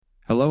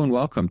Hello and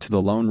welcome to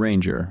The Lone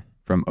Ranger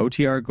from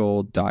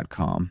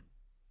OTRGold.com.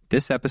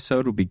 This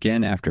episode will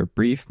begin after a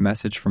brief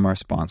message from our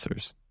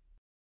sponsors.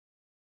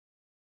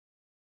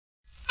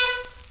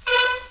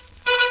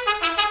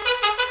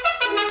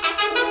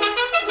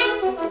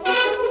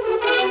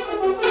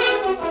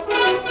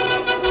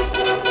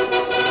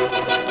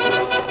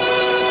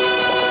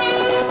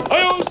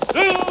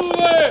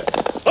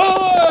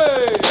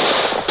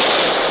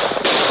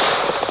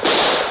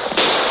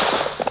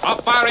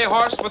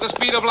 Horse with the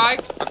speed of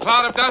light, a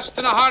cloud of dust,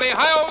 and a hearty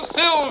hi-yo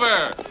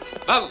Silver,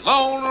 the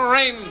Lone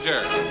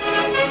Ranger.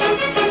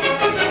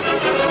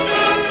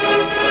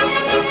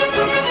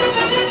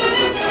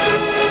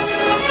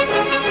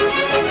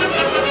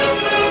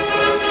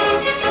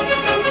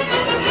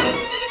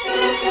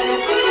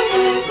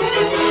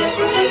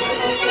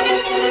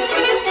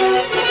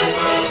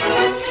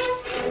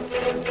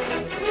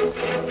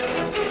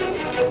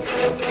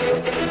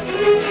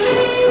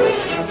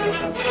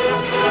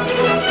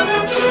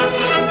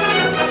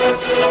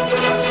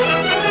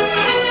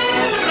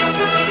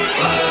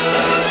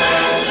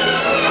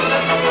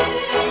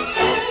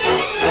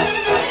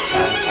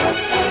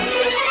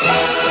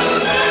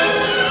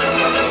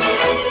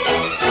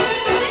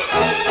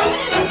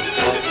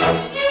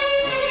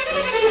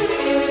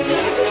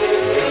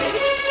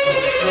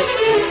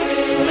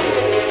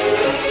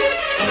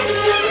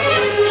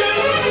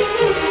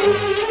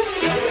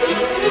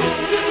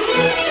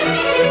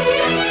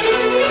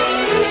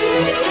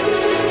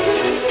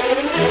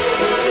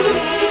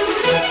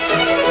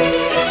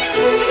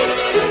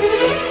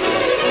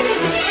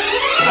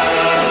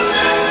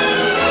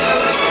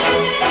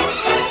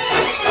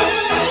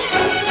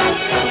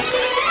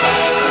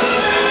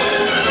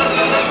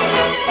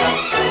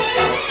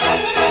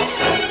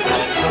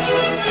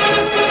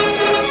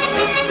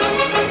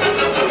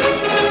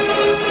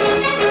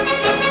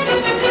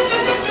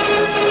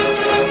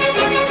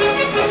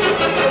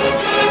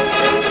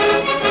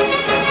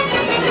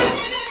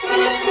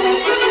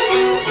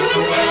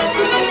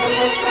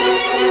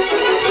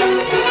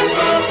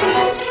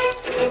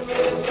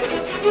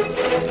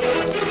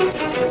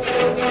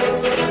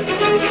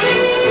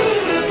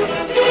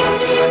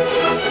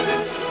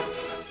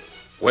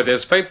 With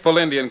his faithful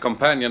Indian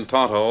companion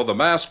Tonto, the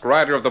masked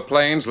rider of the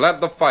plains led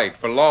the fight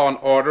for law and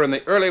order in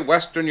the early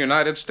western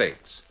United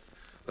States.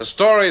 The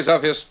stories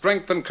of his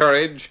strength and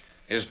courage,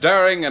 his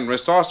daring and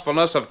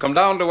resourcefulness have come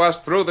down to us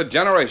through the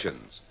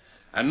generations.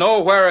 And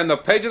nowhere in the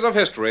pages of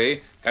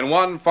history can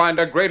one find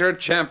a greater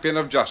champion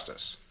of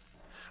justice.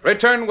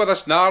 Return with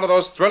us now to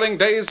those thrilling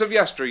days of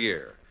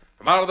yesteryear.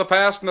 From out of the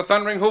past and the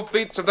thundering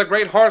hoofbeats of the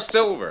great horse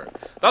Silver,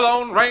 the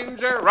Lone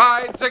Ranger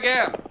rides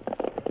again.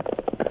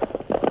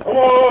 Come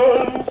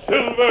on,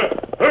 Silver!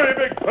 Hurry,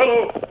 big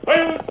fellow!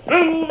 I'll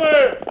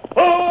Silver!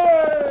 Ahoy!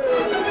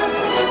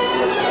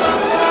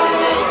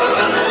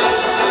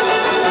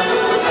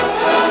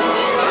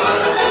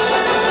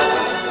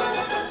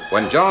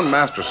 When John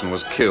Masterson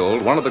was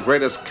killed, one of the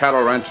greatest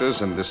cattle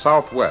ranchers in the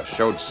Southwest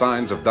showed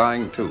signs of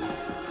dying, too.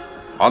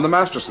 On the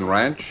Masterson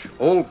ranch,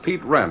 old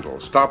Pete Randall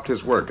stopped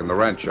his work in the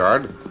ranch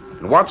yard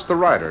and watched the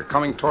rider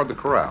coming toward the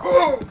corral.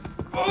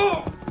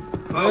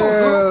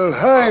 Well,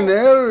 hi,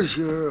 Nels.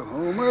 You're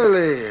home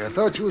early. I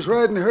thought you was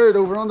riding herd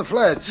over on the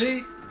flats.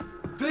 Pete?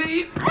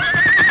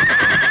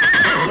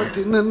 What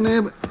in the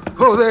name?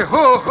 Oh, there.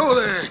 Oh,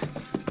 there.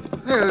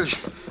 Nels,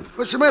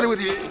 what's the matter with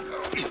you?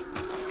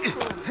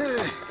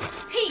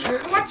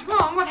 Pete, what's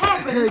wrong? What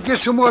happened? Get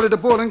some water to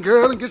boiling,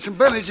 girl, and get some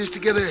bandages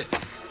together.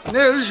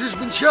 Nels has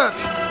been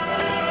shot.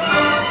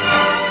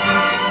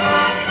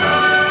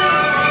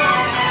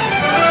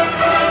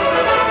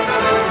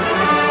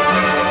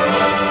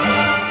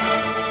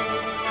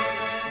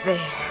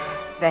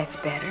 That's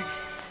better.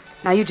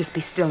 Now you just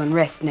be still and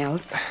rest,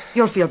 Nels.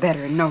 You'll feel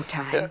better in no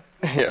time.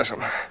 Yes,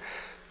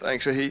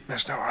 thanks a heap,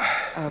 Miss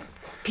Nora.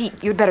 Pete,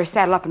 you'd better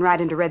saddle up and ride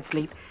into Red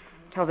Sleep.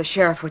 Tell the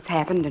sheriff what's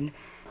happened, and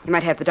you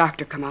might have the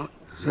doctor come out.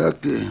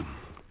 Doctor?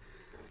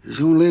 There's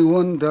only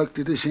one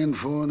doctor to send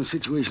for in a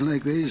situation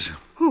like this.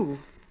 Who?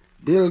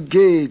 Bill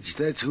Gage,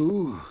 that's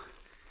who.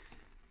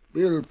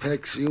 Bill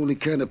packs the only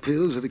kind of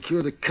pills that'll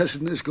cure the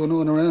cussedness going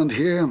on around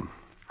here.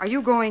 Are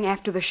you going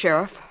after the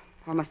sheriff,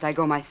 or must I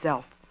go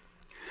myself?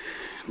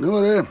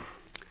 Nora,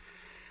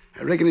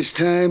 I reckon it's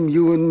time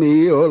you and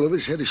me, all of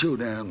us, had a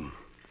showdown.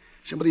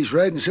 Somebody's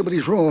right and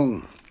somebody's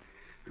wrong.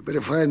 We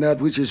better find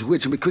out which is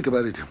which and be quick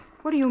about it.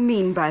 What do you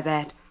mean by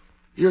that?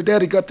 Your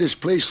daddy got this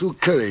place through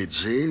courage,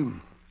 see?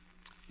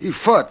 He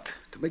fought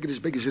to make it as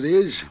big as it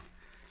is.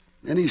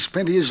 And he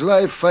spent his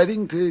life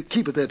fighting to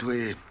keep it that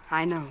way.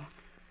 I know.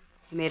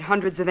 He made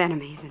hundreds of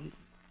enemies and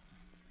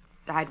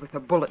died with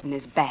a bullet in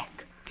his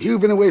back.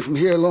 You've been away from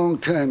here a long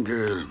time,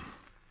 girl.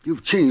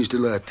 You've changed a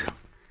lot.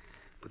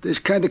 But this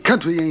kind of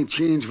country ain't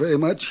changed very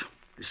much.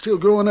 It's still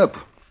growing up.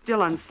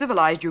 Still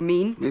uncivilized, you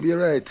mean? Maybe you're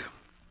right.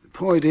 The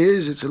point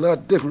is, it's a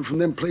lot different from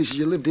them places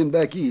you lived in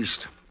back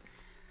east.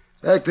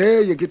 Back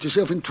there, you get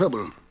yourself in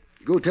trouble.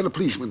 You go tell a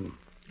policeman.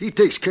 He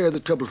takes care of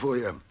the trouble for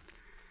you.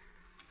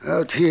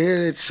 Out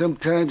here, it's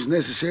sometimes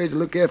necessary to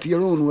look after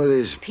your own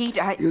worries. Pete,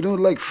 You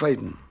don't like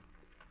fighting.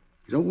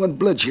 You don't want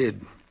bloodshed.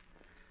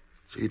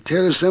 So you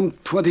tell some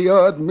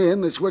 20-odd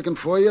men that's working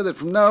for you that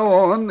from now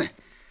on,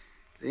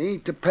 they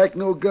ain't to pack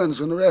no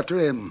guns when they're after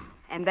him.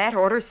 And that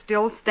order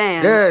still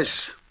stands.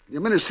 Yes.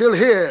 Your men are still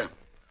here.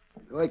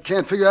 Though I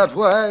can't figure out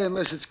why,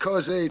 unless it's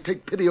 'cause they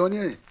take pity on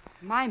you.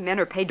 My men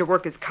are paid to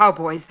work as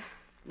cowboys,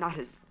 not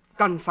as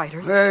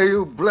gunfighters. Hey,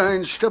 you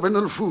blind, stubborn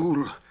little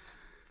fool.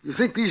 You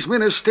think these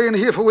men are staying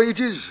here for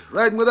wages,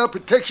 riding without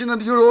protection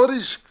under your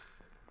orders?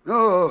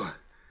 No.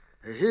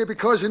 They're here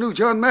because they knew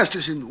John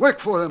Masterson,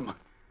 worked for him,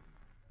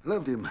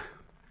 loved him.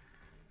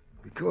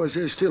 Because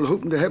they're still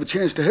hoping to have a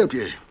chance to help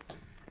you.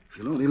 If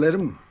you'll only let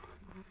them.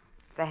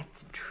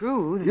 That's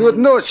true, then... You'd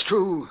know it's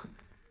true.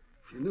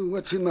 If you knew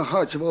what's in the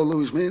hearts of all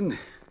those men.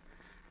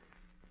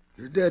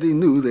 Your daddy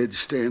knew they'd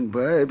stand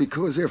by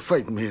because they're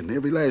fighting men,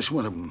 every last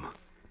one of them.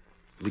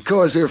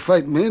 Because they're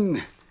fighting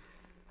men,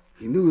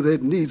 he knew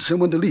they'd need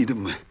someone to lead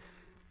them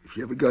if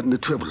you ever got into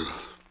trouble.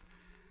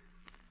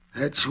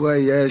 That's why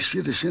he asked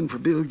you to send for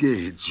Bill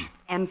Gage.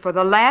 And for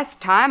the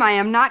last time, I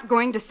am not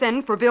going to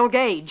send for Bill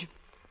Gage.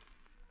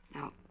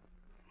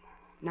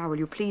 Now, will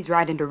you please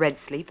ride into Red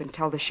Sleep and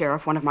tell the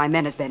sheriff one of my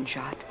men has been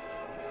shot?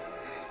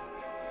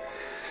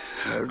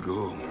 I'll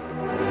go.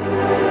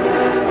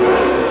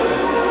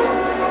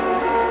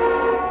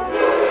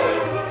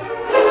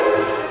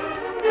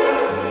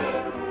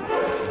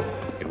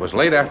 It was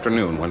late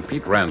afternoon when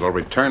Pete Randall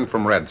returned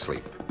from Red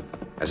Sleep.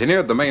 As he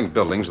neared the main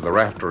buildings of the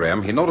Rafter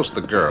M, he noticed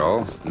the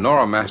girl,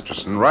 Nora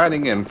Masterson,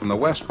 riding in from the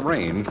West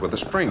Range with a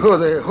stranger. Ho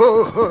there,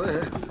 ho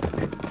there.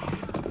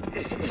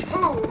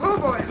 Ho,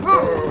 boy,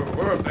 ho.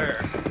 We're up there.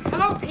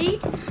 Hello,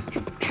 Pete.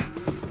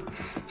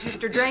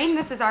 Mr. Drain,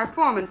 this is our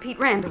foreman, Pete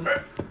Randall.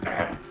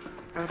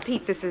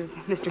 Pete, this is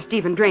Mr.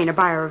 Stephen Drain, a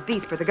buyer of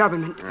beef for the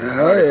government.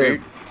 Oh,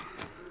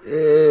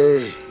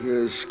 yeah.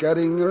 You're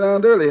scouting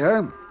around early,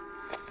 huh?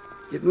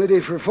 Getting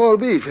ready for fall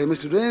beef,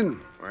 Mr. Drain?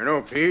 Well,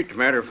 no, Pete. As a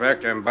matter of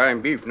fact, I'm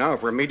buying beef now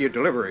for immediate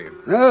delivery.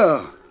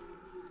 Oh.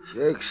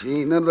 Shucks,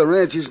 ain't none of the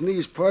ranches in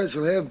these parts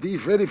will have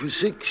beef ready for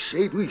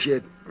 6-8 weeks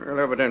yet. Well,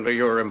 evidently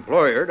your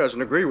employer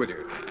doesn't agree with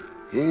you.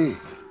 Yeah.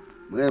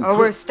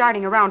 We're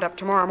starting a roundup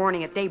tomorrow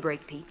morning at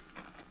daybreak, Pete.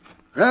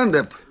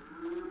 Roundup?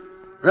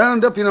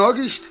 Roundup in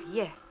August?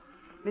 Yes.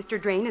 Mr.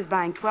 Drain is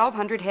buying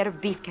 1,200 head of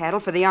beef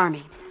cattle for the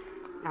Army.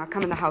 Now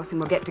come in the house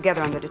and we'll get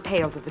together on the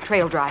details of the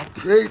trail drive.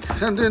 Great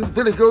thundering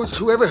billy goats,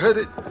 whoever heard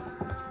it.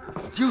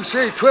 Did you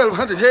say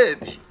 1,200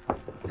 head?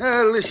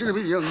 Now, listen to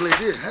me, young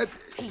lady.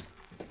 Pete,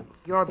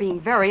 you're being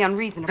very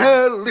unreasonable.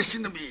 Now,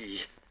 listen to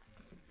me.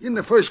 In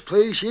the first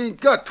place, you ain't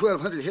got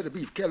 1,200 head of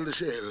beef cattle to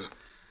sell.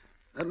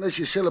 Not unless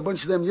you sell a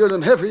bunch of them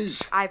yearling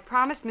heifers. I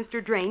promised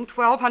Mr. Drain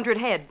 1,200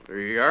 head.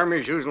 The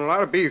Army's using a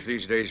lot of beef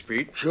these days,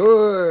 Pete.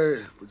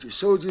 Sure, but your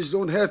soldiers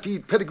don't have to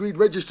eat pedigreed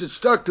registered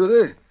stock, do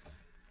they?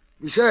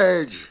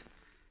 Besides,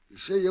 you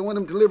say you want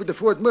them delivered to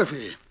Fort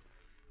Murphy.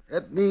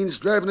 That means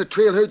driving a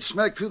trail herd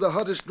smack through the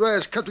hottest,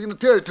 driest country in the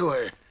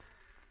territory.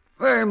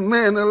 Why,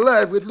 man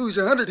alive, we'd lose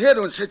 100 head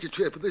on such a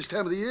trip at this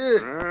time of the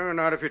year.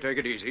 Not if you take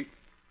it easy.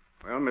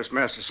 Well, Miss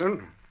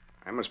Masterson,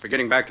 I must be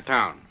getting back to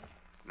town.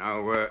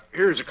 Now,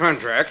 here's a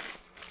contract.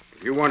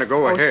 If you want to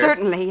go ahead... Oh,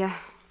 certainly.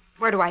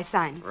 Where do I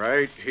sign?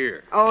 Right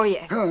here. Oh,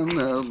 yes. Oh,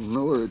 now,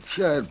 Nora,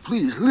 child,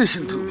 please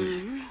listen to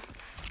me.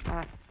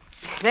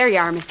 There you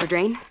are, Mr.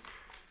 Drain.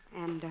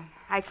 And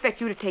I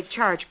expect you to take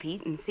charge,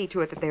 Pete, and see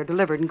to it that they're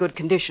delivered in good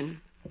condition.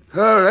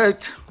 All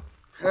right.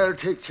 I'll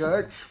take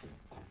charge.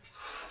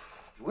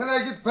 When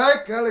I get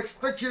back, I'll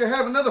expect you to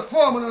have another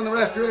foreman on the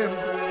Rafter M.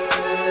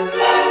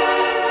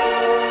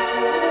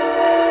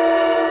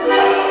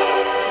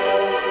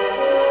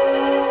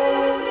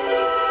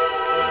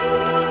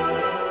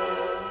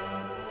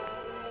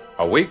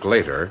 A week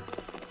later...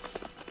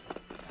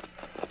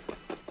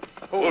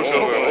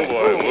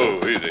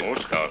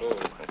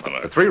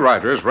 The three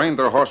riders reined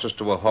their horses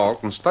to a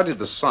halt and studied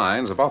the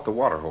signs about the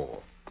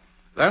waterhole.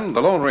 Then the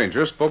Lone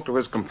Ranger spoke to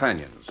his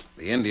companions,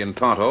 the Indian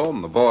Tonto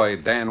and the boy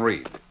Dan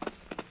Reed.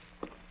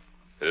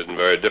 It isn't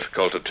very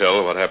difficult to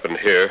tell what happened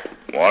here.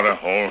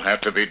 Waterhole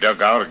have to be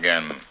dug out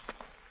again.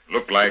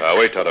 Look like...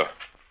 Wait, Tonto.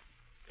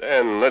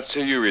 Dan, let's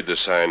see you read the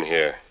sign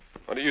here.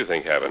 What do you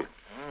think happened?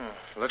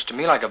 Looks to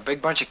me like a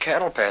big bunch of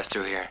cattle passed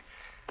through here.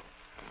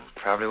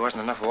 Probably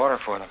wasn't enough water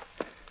for them.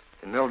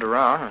 They milled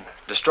around and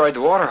destroyed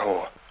the water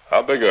hole.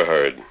 How big a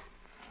herd?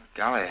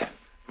 Golly,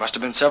 must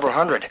have been several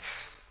hundred.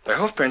 Their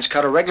hoof prints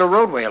cut a regular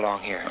roadway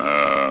along here.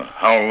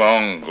 How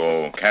long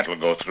ago cattle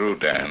go through,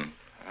 Dan?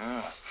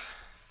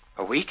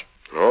 A week?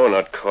 Oh,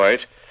 not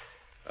quite.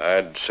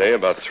 I'd say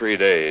about 3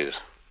 days.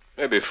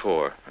 Maybe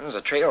 4. It was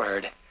a trail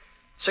herd.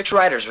 6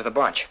 riders with a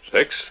bunch.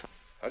 6?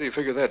 How do you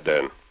figure that,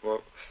 Dan?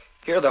 Well,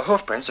 here are the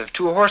hoof prints of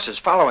 2 horses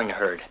following the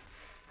herd.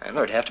 And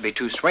there'd have to be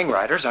 2 swing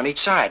riders on each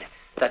side.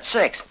 That's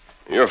 6.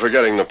 You're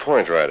forgetting the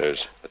point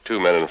riders, the 2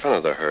 men in front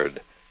of the herd.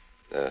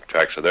 The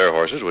tracks of their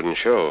horses wouldn't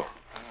show.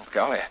 Oh,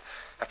 golly,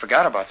 I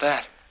forgot about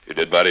that. You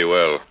did mighty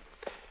well.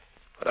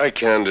 What I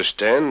can't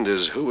understand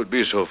is who would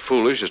be so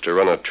foolish as to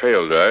run a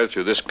trail drive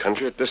through this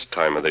country at this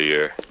time of the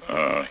year.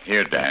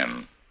 Here,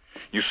 Dan.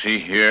 You see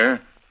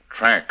here,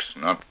 tracks,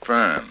 not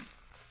firm.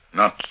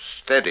 Not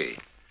steady.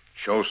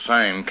 Shows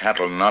sign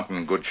cattle not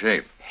in good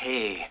shape.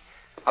 Hey,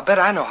 I bet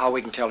I know how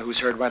we can tell whose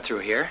herd went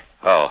through here.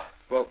 How?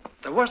 Well,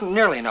 there wasn't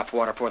nearly enough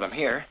water for them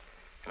here.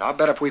 And I'll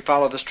bet if we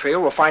follow this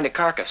trail, we'll find a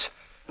carcass.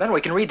 Then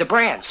we can read the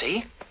brand,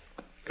 see?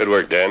 Good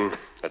work, Dan.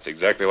 That's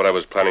exactly what I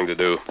was planning to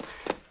do.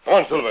 Come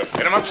on, Silver.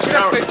 Get him up,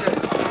 Scout.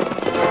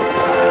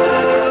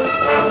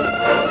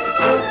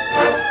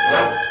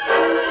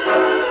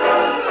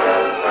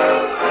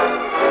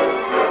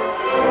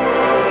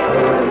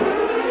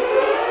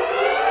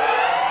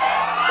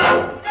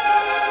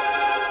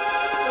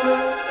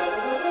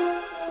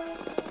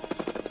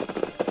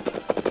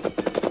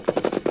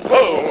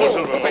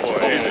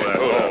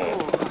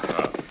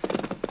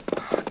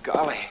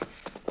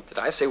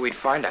 I say we'd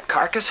find a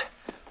carcass?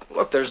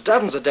 Look, there's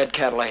dozens of dead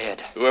cattle ahead.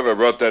 Whoever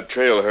brought that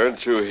trail herd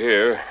through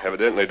here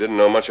evidently didn't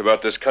know much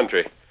about this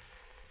country.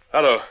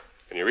 Hello,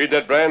 can you read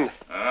that brand?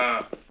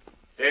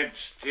 Dead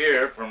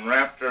steer from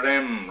Raptor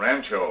M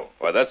Rancho.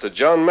 Why, that's the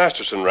John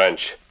Masterson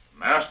Ranch.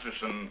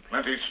 Masterson,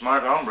 plenty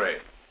smart hombre.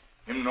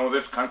 Him know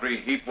this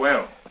country heap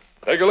well.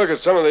 Take a look at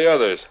some of the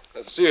others.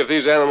 Let's see if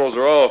these animals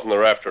are all from the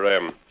Raptor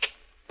M.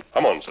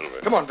 Come on,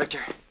 Silver. Come on,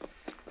 Victor.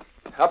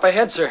 Up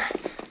ahead, sir.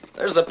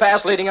 There's the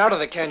pass leading out of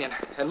the canyon,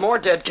 and more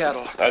dead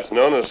cattle. That's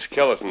known as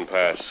Skeleton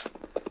Pass.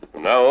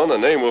 From now on, the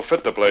name will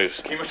fit the place.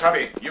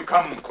 Kimasabi, you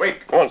come quick.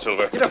 Come on,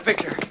 Silver. Get up,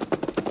 Victor.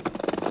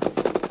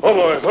 Oh,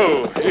 boy.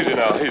 Oh, easy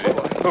now, easy.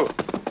 Oh.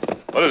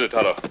 What is it,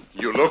 Tonto?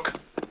 You look.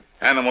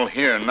 Animal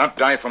here not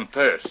die from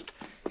thirst.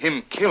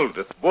 Him killed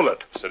with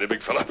bullet. Steady,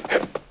 big fella.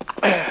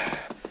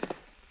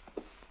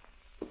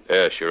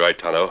 Yes, you're right,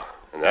 Tonto.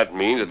 And that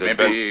means that there's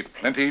Maybe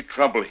plenty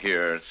trouble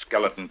here at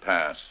Skeleton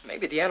Pass.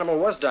 Maybe the animal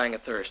was dying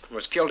of thirst and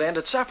was killed to end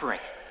its suffering.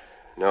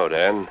 No,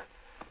 Dan.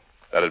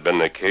 If that had been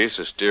the case,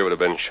 the steer would have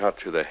been shot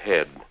through the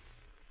head.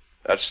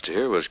 That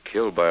steer was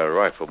killed by a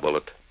rifle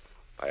bullet.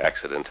 By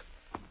accident.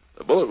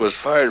 The bullet was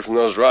fired from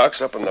those rocks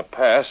up in the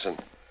pass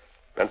and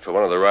meant for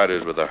one of the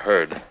riders with the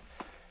herd.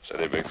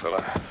 Steady, big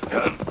fella.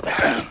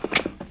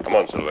 Come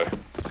on, Silver.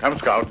 Come,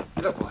 Scout.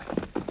 Get up, boy.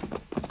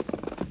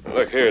 Now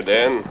look here,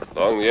 Dan.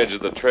 Along the edge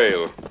of the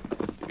trail.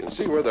 You can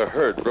see where the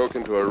herd broke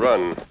into a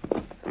run.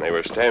 And they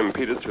were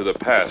stampeded through the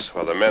pass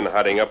while the men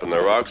hiding up in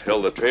the rocks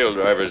held the trail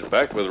drivers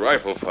back with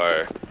rifle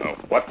fire. Now,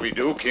 what we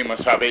do,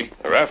 Kimasabi?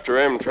 The Raptor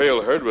M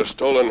trail herd was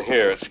stolen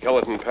here at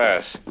Skeleton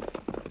Pass.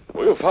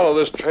 We'll follow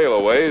this trail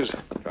a ways,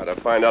 try to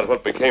find out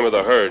what became of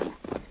the herd.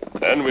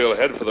 Then we'll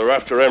head for the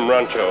Raptor M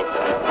Rancho.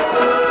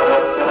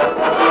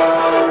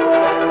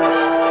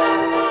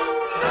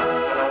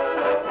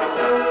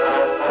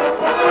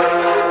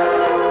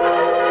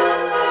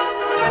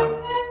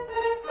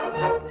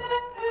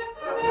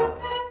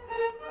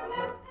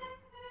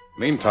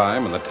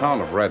 Meantime, in the town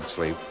of Red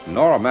Sleep,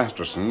 Nora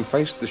Masterson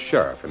faced the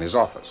sheriff in his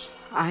office.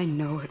 I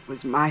know it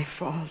was my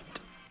fault.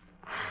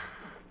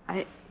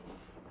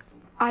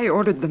 I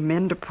ordered the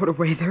men to put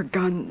away their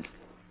guns.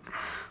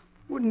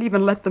 Wouldn't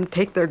even let them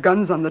take their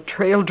guns on the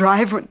trail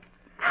drive when...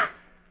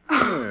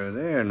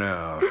 There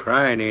now.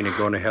 Crying ain't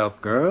going to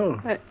help,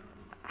 girl.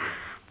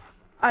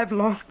 I've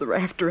lost the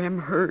Raptor M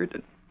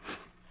herd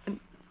and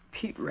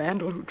Pete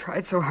Randall, who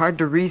tried so hard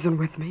to reason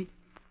with me.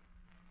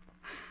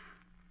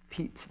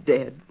 Pete's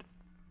dead.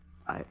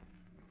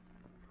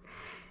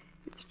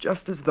 It's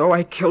just as though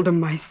I killed him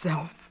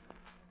myself.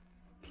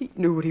 Pete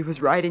knew what he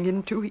was riding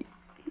into. He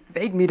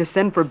begged me to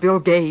send for Bill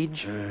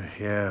Gage.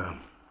 Yeah.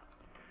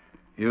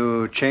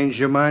 You changed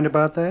your mind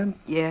about that?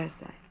 Yes.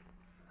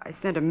 I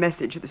sent a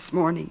message this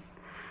morning.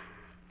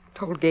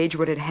 Told Gage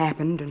what had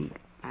happened, and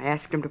I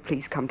asked him to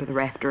please come to the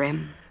Raptor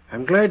M.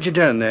 I'm glad you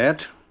done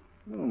that.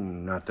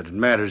 Not that it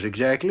matters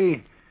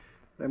exactly.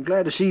 I'm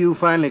glad to see you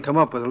finally come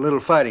up with a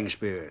little fighting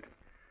spirit.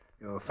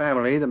 Your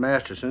family, the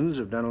Mastersons,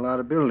 have done a lot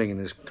of building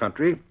in this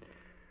country.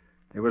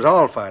 They was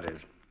all fighters.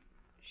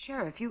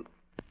 Sheriff, you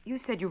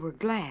said you were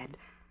glad,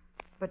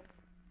 but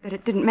that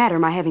it didn't matter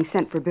my having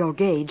sent for Bill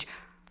Gage.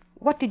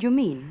 What did you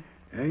mean?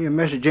 Your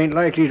message ain't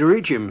likely to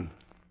reach him.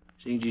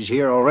 Seems he's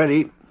here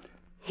already.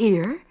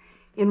 Here?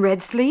 In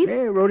Red Sleep?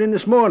 Yeah, rode in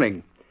this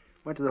morning.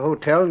 Went to the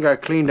hotel and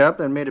got cleaned up,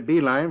 then made a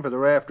beeline for the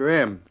Raptor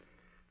M.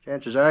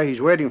 Chances are he's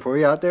waiting for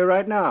you out there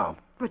right now.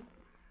 But,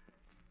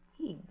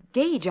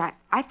 Gage,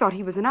 I thought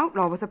he was an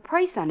outlaw with a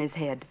price on his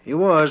head. He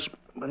was,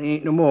 but he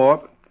ain't no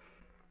more.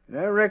 And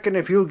I reckon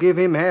if you'll give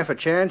him half a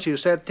chance, he'll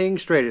set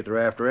things straight at the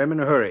Raptor M in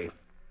a hurry.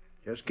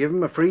 Just give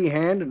him a free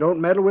hand and don't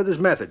meddle with his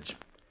methods.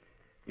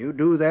 You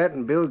do that,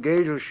 and Bill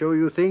Gage will show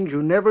you things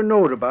you never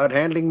knowed about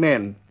handling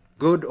men,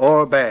 good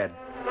or bad.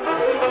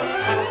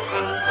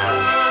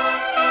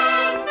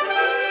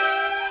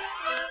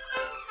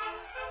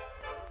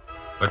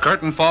 The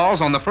curtain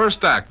falls on the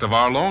first act of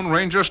our Lone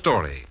Ranger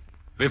story.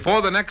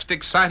 Before the next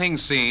exciting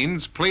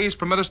scenes, please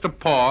permit us to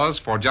pause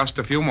for just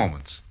a few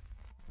moments.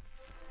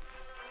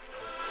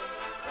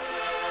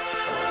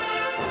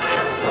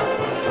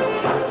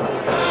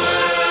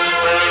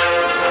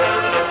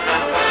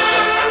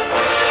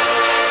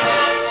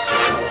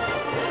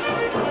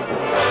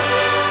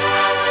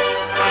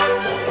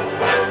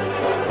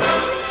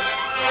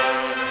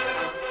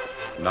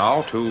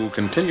 Now to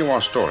continue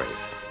our story.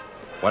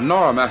 When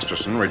Nora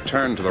Masterson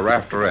returned to the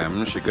Rafter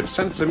M, she could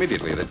sense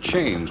immediately the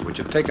change which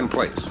had taken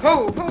place.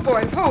 Ho,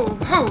 boy,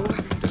 ho.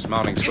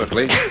 Dismounting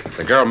swiftly,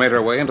 the girl made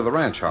her way into the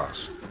ranch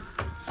house.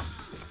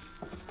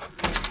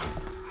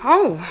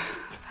 Oh,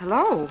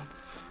 hello.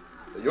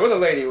 You're the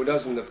lady who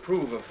doesn't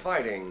approve of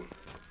fighting.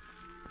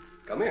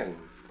 Come in.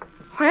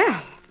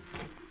 Well,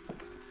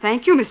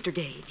 thank you, Mr.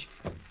 Gage.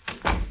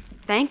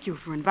 Thank you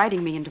for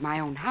inviting me into my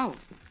own house.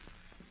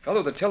 Fellow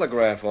at the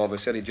telegraph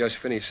office said he just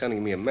finished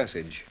sending me a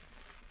message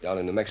down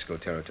in New Mexico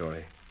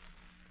territory.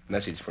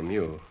 Message from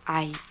you.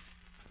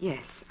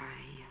 Yes.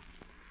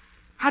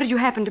 How did you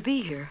happen to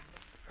be here?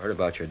 Heard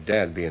about your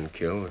dad being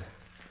killed.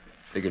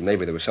 Figured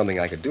maybe there was something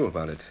I could do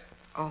about it.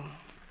 Oh.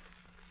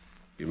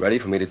 You ready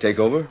for me to take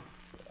over?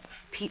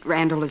 Pete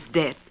Randall is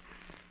dead.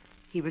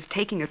 He was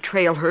taking a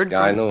trail herd.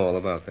 Yeah, I know all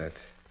about that.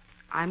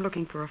 I'm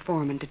looking for a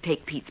foreman to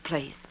take Pete's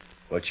place.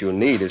 What you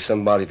need is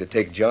somebody to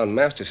take John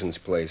Masterson's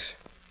place.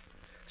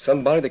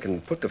 Somebody that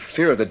can put the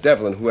fear of the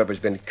devil in whoever's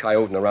been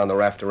coyoting around the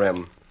Rafter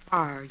M.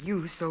 Are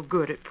you so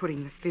good at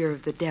putting the fear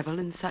of the devil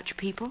in such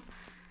people?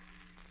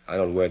 I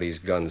don't wear these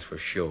guns for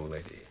show,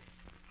 lady.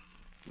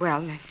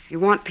 Well, if you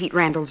want Pete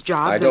Randall's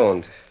job... I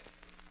don't.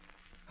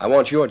 I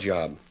want your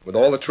job, with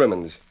all the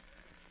trimmings.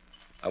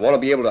 I want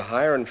to be able to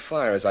hire and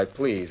fire as I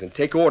please and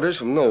take orders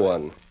from no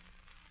one.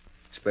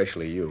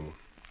 Especially you.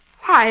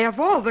 Why, of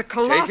all the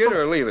colossal... Take it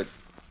or leave it.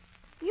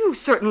 You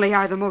certainly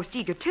are the most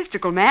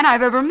egotistical man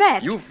I've ever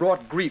met. You've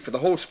brought grief for the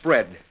whole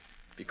spread.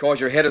 Because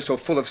your head is so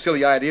full of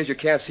silly ideas you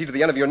can't see to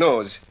the end of your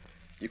nose.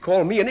 You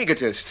call me an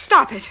egotist.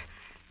 Stop it.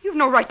 You've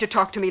no right to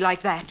talk to me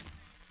like that.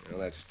 Well,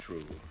 that's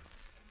true.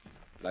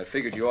 But I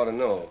figured you ought to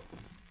know.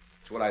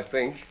 It's what I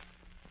think.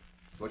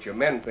 It's what your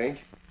men think.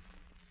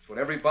 It's what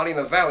everybody in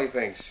the valley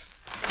thinks.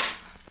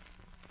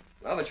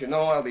 Now that you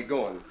know, I'll be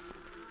going.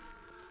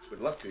 Good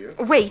luck to you.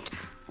 Wait.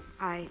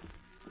 I'm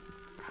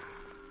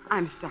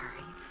sorry.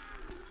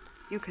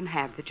 You can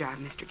have the job,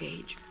 Mr.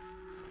 Gage.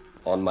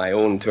 On my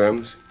own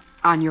terms?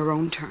 On your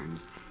own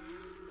terms.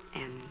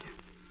 And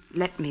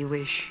let me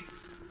wish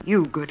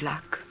you good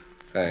luck.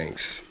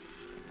 Thanks.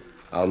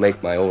 I'll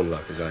make my own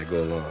luck as I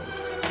go along.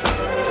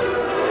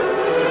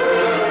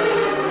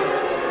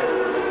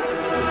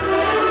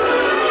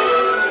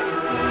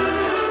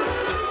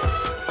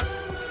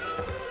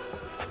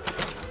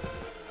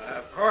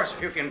 Of course,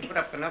 if you can put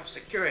up enough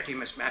security,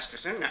 Miss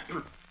Masterson,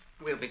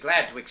 we'll be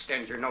glad to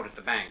extend your note at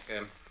the bank.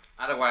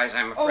 Otherwise,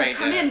 I'm afraid... Oh,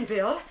 come in,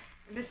 Bill.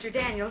 Mr.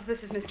 Daniels,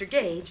 this is Mr.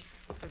 Gage.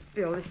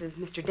 Bill, this is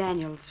Mr.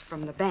 Daniels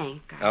from the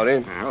bank.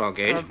 Howdy. Hello,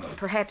 Gage.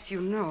 Perhaps you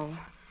know.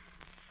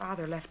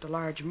 Father left a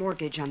large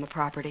mortgage on the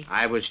property.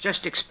 I was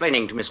just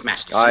explaining to Miss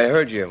Masterson. I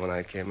heard you when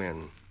I came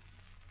in.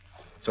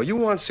 So you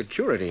want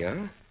security,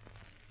 huh?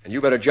 And you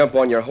better jump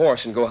on your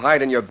horse and go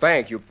hide in your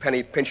bank, you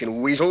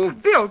penny-pinching weasel.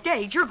 Bill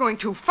Gage, you're going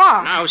too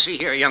far. Now, see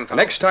here, young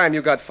fellow. Next time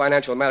you got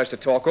financial matters to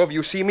talk over,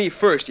 you see me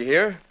first, you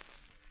hear?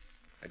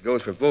 That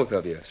goes for both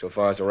of you, so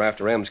far as the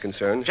Rafter M's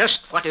concerned. Just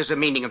what is the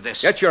meaning of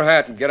this? Get your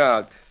hat and get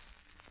out.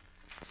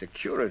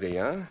 Security,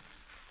 huh?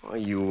 Why,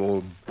 you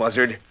old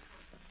buzzard.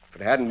 If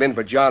it hadn't been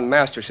for John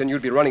Masterson,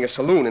 you'd be running a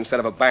saloon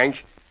instead of a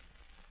bank.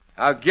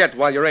 I'll get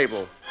while you're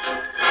able.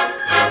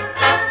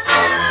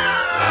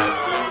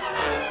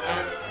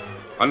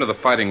 Under the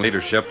fighting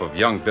leadership of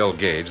young Bill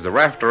Gage, the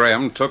Rafter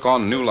M took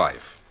on new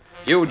life.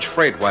 Huge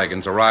freight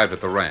wagons arrived at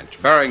the ranch,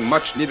 bearing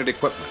much-needed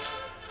equipment.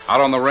 Out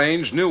on the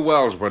range, new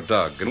wells were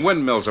dug and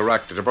windmills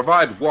erected to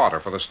provide water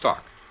for the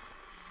stock.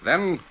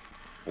 Then,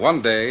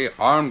 one day,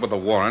 armed with a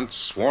warrant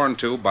sworn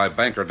to by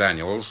Banker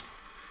Daniels,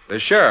 the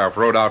sheriff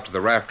rode out to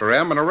the Rafter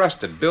M and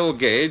arrested Bill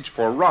Gage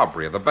for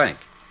robbery of the bank.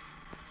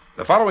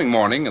 The following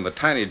morning, in the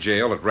tiny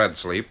jail at Red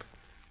Sleep,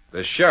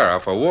 the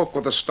sheriff awoke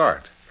with a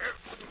start.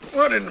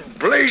 What in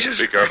blazes?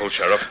 Be careful,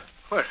 Sheriff.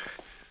 What?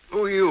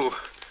 Who are you?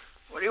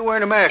 What are you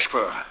wearing a mask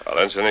for? I'll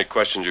answer any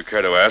questions you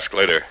care to ask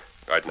later.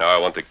 Right now, I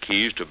want the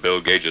keys to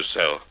Bill Gage's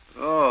cell.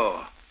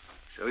 Oh,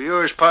 so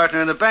you're his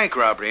partner in the bank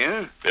robbery,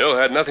 huh? Bill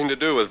had nothing to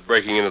do with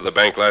breaking into the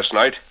bank last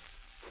night.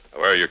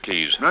 Now, where are your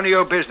keys? None of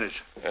your business.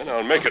 And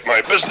I'll make it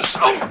my business.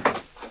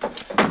 Oh!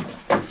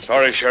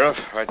 Sorry, Sheriff.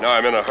 Right now,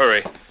 I'm in a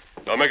hurry.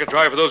 Don't make a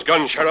drive for those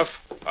guns, Sheriff.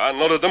 I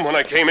unloaded them when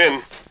I came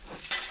in.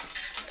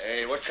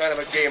 Hey, what kind of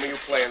a game are you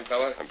playing,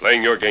 fella? I'm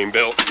playing your game,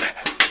 Bill.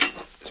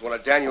 This is one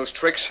of Daniel's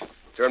tricks?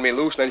 Turn me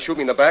loose and then shoot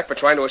me in the back for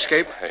trying to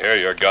escape? I hear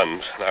your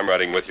guns, and I'm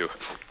riding with you.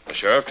 The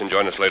sheriff can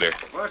join us later.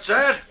 What's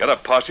that? Get a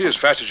posse as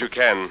fast as you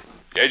can.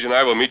 Gage and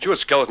I will meet you at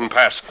Skeleton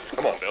Pass.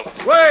 Come on, Bill.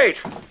 Wait!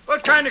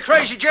 What kind of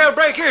crazy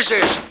jailbreak is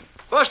this?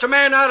 Bust a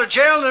man out of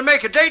jail and then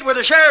make a date with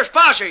the sheriff's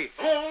posse.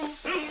 Come on,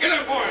 Silver.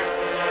 Get it, boy.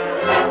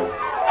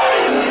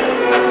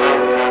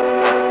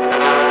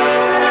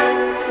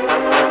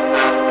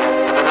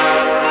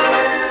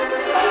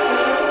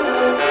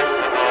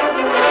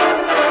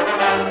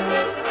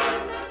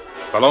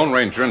 The Lone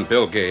Ranger and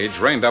Bill Gage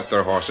reined up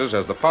their horses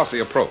as the posse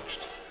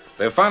approached.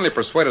 They finally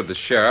persuaded the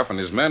sheriff and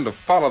his men to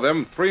follow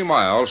them 3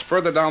 miles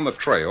further down the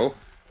trail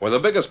where the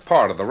biggest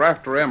part of the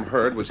Rafter M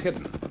herd was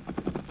hidden.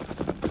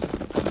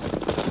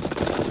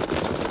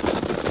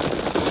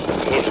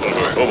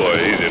 Oh,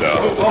 boy, easy now.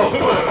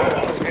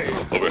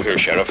 Over here,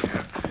 Sheriff.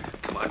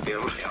 Come on,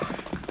 Bill.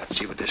 Let's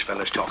see what this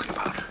fella's talking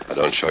about. Now,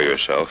 don't show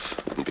yourself,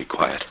 and be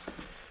quiet.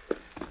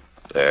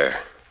 There.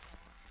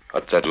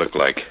 What's that look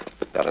like,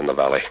 down in the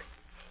valley?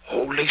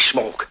 Holy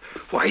smoke.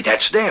 Why,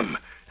 that's them.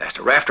 That's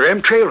the Rafter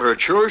M trail herd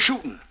sure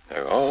shooting.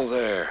 They're all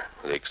there,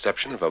 with the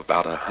exception of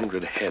about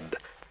 100 head.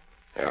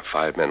 There are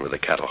 5 men with the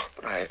cattle.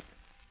 But I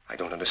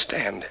don't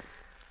understand.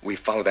 We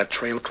followed that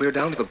trail clear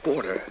down to the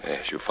border.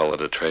 Yes, you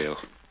followed a trail.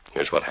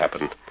 Here's what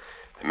happened.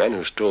 The men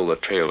who stole the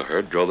trail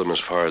herd drove them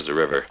as far as the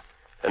river.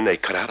 Then they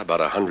cut out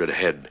about 100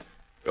 head,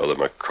 drove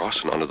them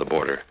across and onto the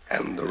border.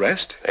 And the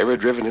rest? They were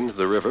driven into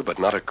the river, but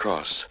not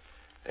across.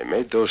 They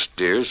made those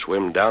steers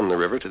swim down the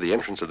river to the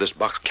entrance of this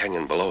box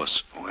canyon below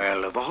us.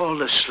 Well, of all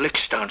the slick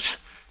stunts,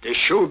 this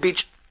sure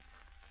beats...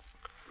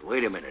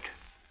 Wait a minute.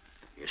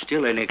 You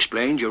still ain't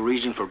explained your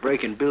reason for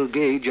breaking Bill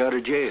Gage out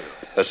of jail.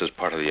 This is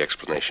part of the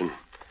explanation.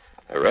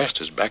 The rest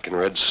is back in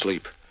Red's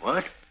sleep.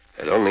 What?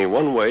 There's only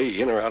one way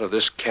in or out of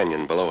this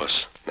canyon below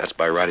us. And that's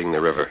by riding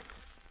the river.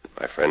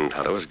 My friend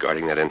Tonto is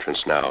guarding that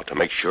entrance now to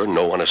make sure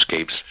no one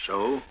escapes.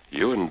 So?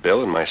 You and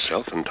Bill and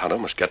myself and Tonto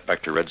must get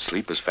back to Red's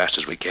sleep as fast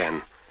as we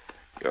can.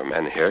 Your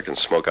men here can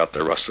smoke out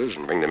the rustlers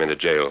and bring them into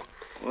jail.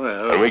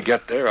 Well... When we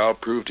get there, I'll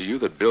prove to you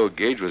that Bill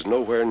Gage was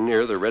nowhere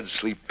near the Red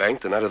Sleep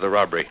Bank the night of the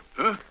robbery.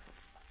 Huh?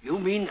 You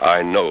mean...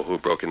 I know who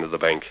broke into the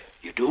bank.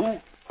 You do?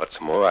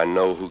 What's more, I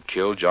know who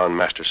killed John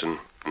Masterson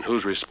and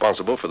who's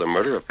responsible for the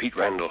murder of Pete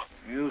Randall.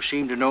 You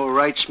seem to know a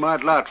right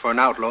smart lot for an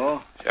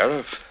outlaw.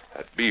 Sheriff,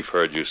 that beef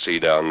herd you see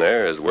down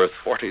there is worth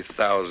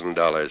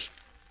 $40,000.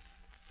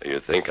 Do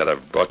you think I'd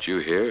have brought you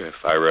here if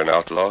I were an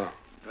outlaw?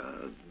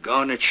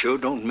 Gone, it sure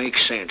don't make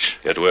sense.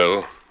 It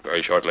will,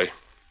 very shortly.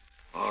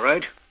 All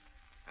right.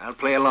 I'll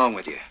play along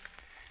with you.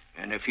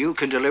 And if you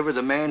can deliver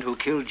the man who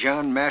killed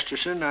John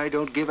Masterson, I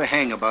don't give a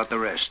hang about the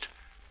rest.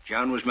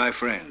 John was my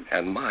friend.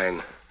 And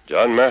mine.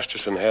 John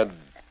Masterson had,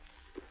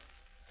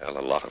 well,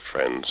 a lot of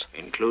friends.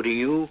 Including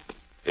you?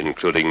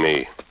 Including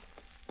me.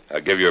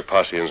 I'll give your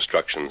posse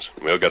instructions.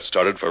 We'll get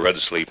started for Red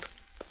Sleep.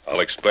 I'll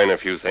explain a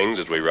few things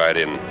as we ride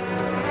in.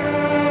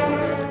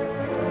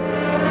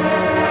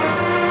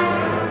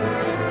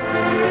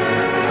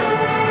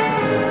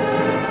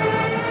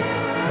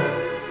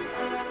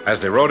 As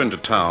they rode into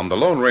town, the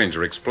Lone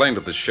Ranger explained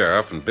to the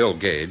sheriff and Bill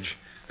Gage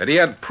that he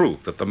had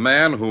proof that the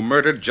man who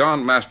murdered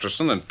John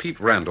Masterson and Pete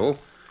Randall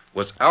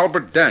was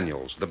Albert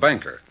Daniels, the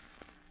banker.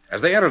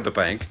 As they entered the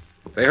bank,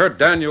 they heard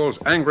Daniels'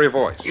 angry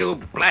voice.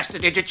 You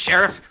blasted idiot,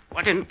 Sheriff.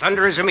 What in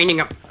thunder is the meaning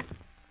of...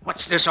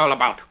 What's this all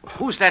about?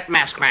 Who's that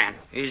masked man?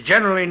 He's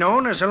generally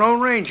known as the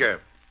Lone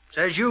Ranger.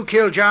 Says you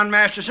killed John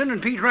Masterson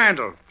and Pete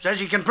Randall. Says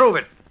he can prove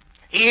it.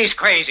 He's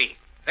crazy.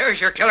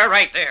 There's your killer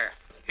right there.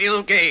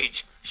 Bill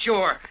Gage.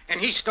 Sure,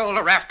 and he stole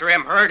a Rafter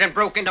M herd and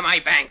broke into my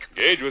bank.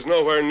 Gage was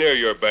nowhere near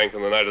your bank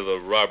on the night of the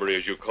robbery,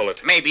 as you call it.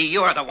 Maybe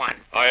you're the one.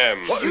 I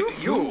am. What?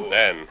 You?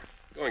 Dan,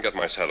 go and get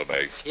my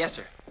saddlebag. Yes,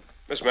 sir.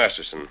 Miss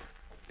Masterson,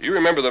 do you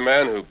remember the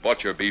man who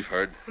bought your beef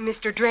herd?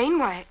 Mr. Drain?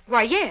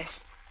 Why, yes.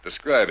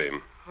 Describe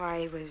him.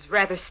 Why, he was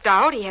rather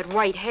stout. He had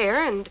white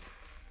hair, and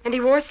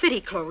he wore city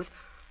clothes.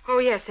 Oh,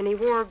 yes, and he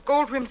wore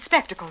gold-rimmed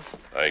spectacles.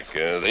 Like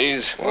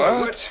these?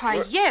 What?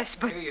 Why, yes,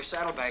 but... Here, your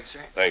saddlebag,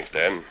 sir. Thanks,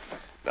 Dan.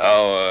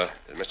 Now,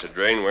 did Mr.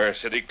 Drain wear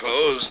city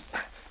clothes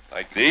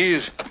like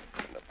these?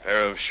 And a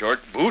pair of short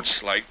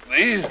boots like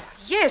these?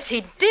 Yes,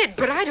 he did,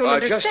 but I don't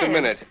understand. Just a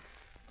minute.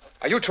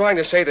 Are you trying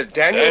to say that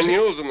Daniels...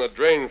 Daniels and the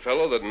Drain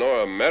fellow that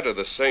Nora met are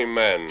the same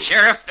man.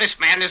 Sheriff, this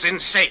man is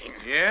insane.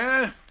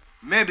 Yeah?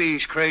 Maybe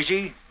he's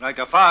crazy, like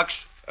a fox.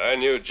 I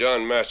knew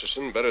John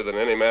Masterson better than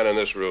any man in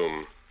this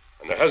room.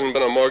 And there hasn't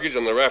been a mortgage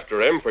on the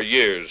Rafter M for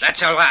years.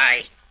 That's a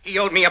lie. He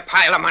owed me a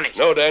pile of money.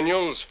 No,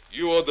 Daniels.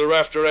 You owed the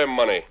Rafter M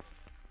money.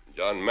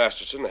 John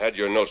Masterson had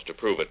your notes to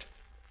prove it.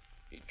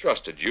 He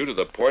trusted you to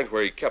the point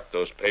where he kept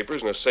those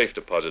papers in a safe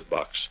deposit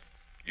box.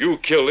 You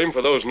killed him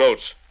for those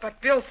notes. But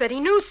Bill said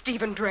he knew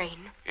Stephen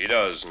Drain. He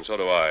does, and so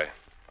do I.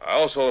 I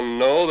also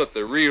know that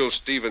the real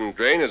Stephen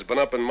Drain has been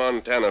up in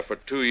Montana for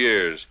 2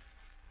 years.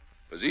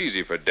 It was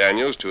easy for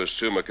Daniels to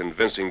assume a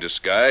convincing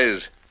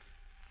disguise.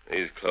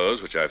 These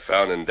clothes, which I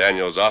found in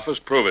Daniels' office,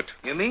 prove it.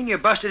 You mean you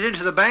busted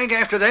into the bank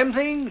after them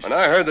things? When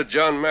I heard that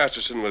John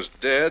Masterson was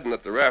dead and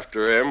that the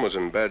Rafter M was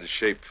in bad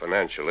shape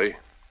financially,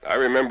 I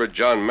remember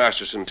John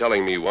Masterson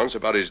telling me once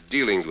about his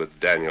dealings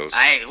with Daniels.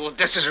 Well,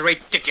 this is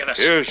ridiculous.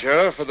 Here,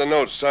 Sheriff, are the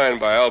notes signed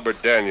by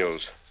Albert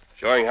Daniels,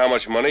 showing how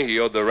much money he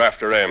owed the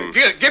Rafter M.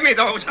 Give me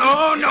those.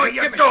 No,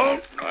 you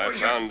don't. I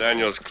found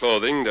Daniels'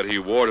 clothing that he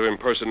wore to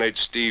impersonate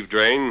Steve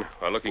Drain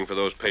while looking for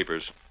those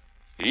papers.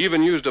 He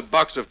even used a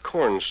box of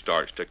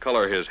cornstarch to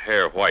color his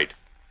hair white.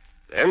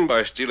 Then,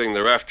 by stealing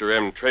the Rafter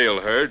M trail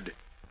herd,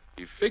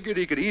 he figured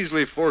he could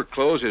easily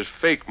foreclose his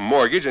fake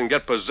mortgage and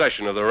get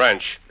possession of the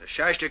ranch. The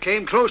shyster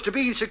came close to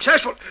being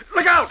successful.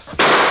 Look out!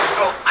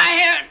 Oh, my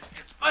hand!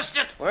 It's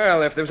busted.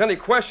 Well, if there was any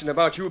question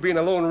about you being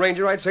a Lone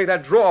Ranger, I'd say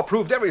that draw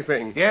proved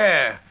everything.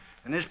 Yeah,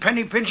 and this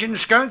penny-pinching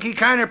skunk, he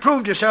kind of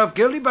proved himself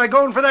guilty by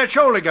going for that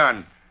shoulder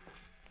gun.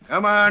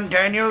 Come on,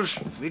 Daniels.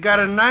 We got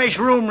a nice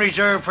room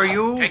reserved for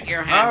you. Take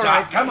your hands All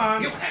right, off. come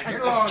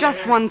on.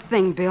 Just one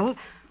thing, Bill.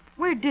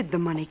 Where did the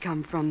money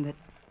come from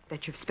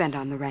that you've spent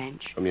on the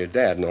ranch? From your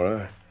dad,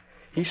 Nora.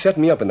 He set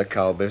me up in the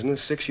cow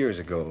business 6 years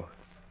ago.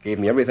 Gave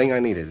me everything I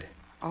needed.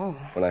 Oh.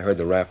 When I heard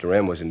the Rafter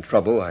M was in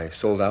trouble, I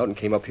sold out and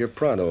came up here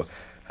pronto.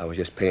 I was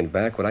just paying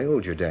back what I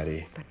owed your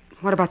daddy. But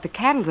what about the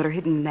cattle that are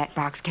hidden in that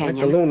box Like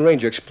canyon? the Lone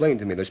Ranger explained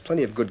to me, there's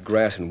plenty of good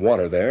grass and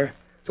water there.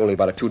 It's only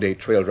about a 2-day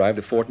trail drive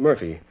to Fort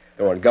Murphy.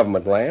 They're on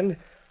government land,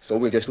 so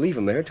we'll just leave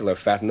them there till they're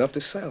fat enough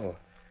to sell.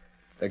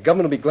 The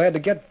government will be glad to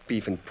get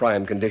beef in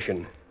prime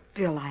condition.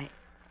 Bill,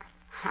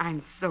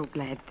 I'm so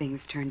glad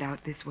things turned out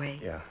this way.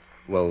 Yeah.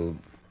 Well...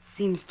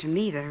 Seems to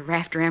me the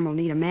Rafter M will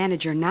need a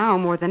manager now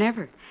more than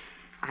ever.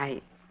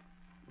 I'd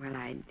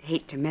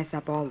hate to mess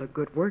up all the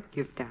good work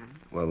you've done.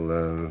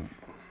 Well,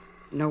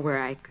 Know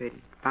where I could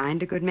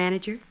find a good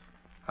manager?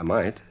 I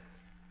might.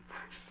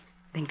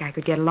 Think I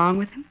could get along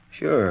with him?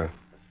 Sure.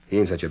 He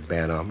ain't such a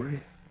bad hombre.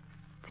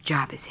 The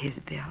job is his,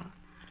 Bill.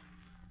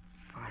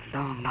 For a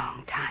long,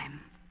 long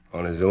time.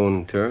 On his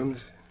own terms?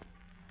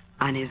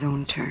 On his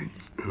own terms.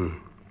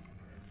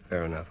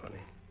 Fair enough, honey.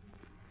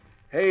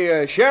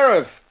 Hey,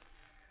 Sheriff,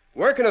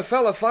 where can a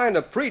fella find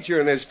a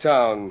preacher in this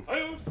town?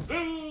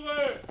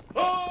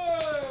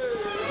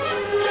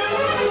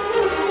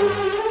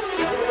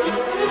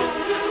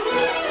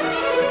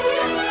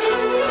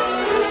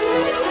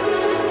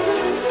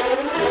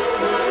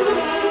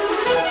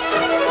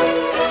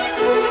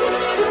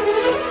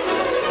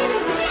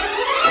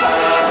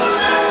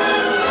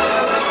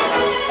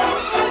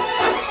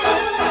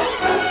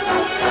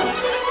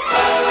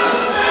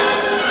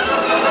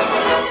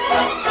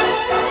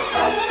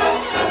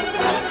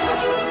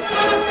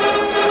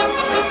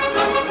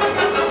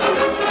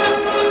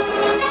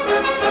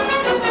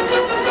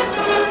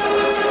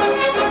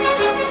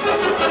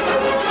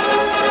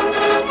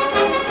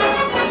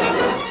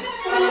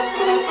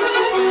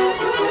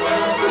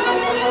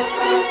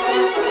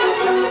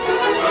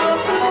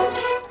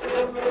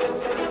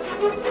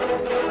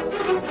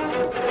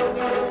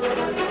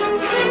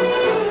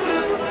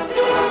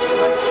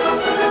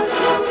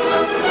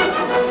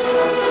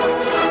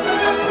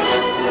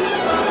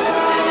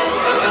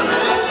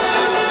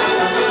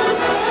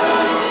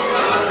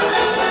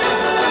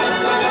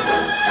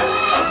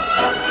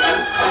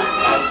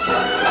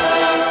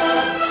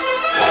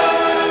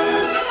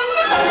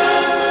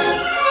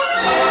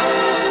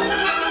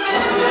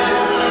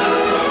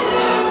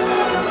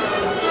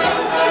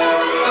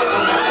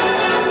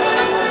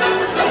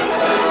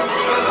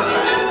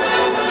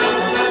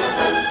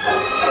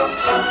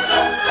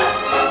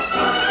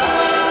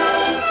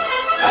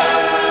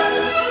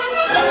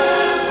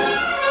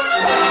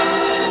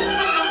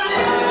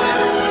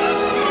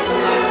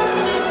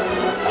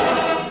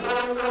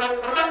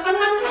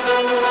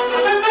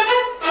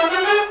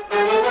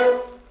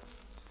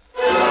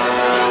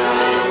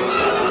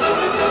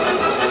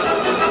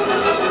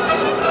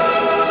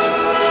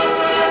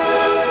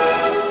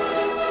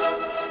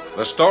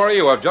 The story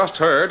you have just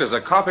heard is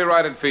a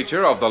copyrighted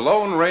feature of the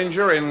Lone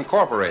Ranger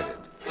Incorporated.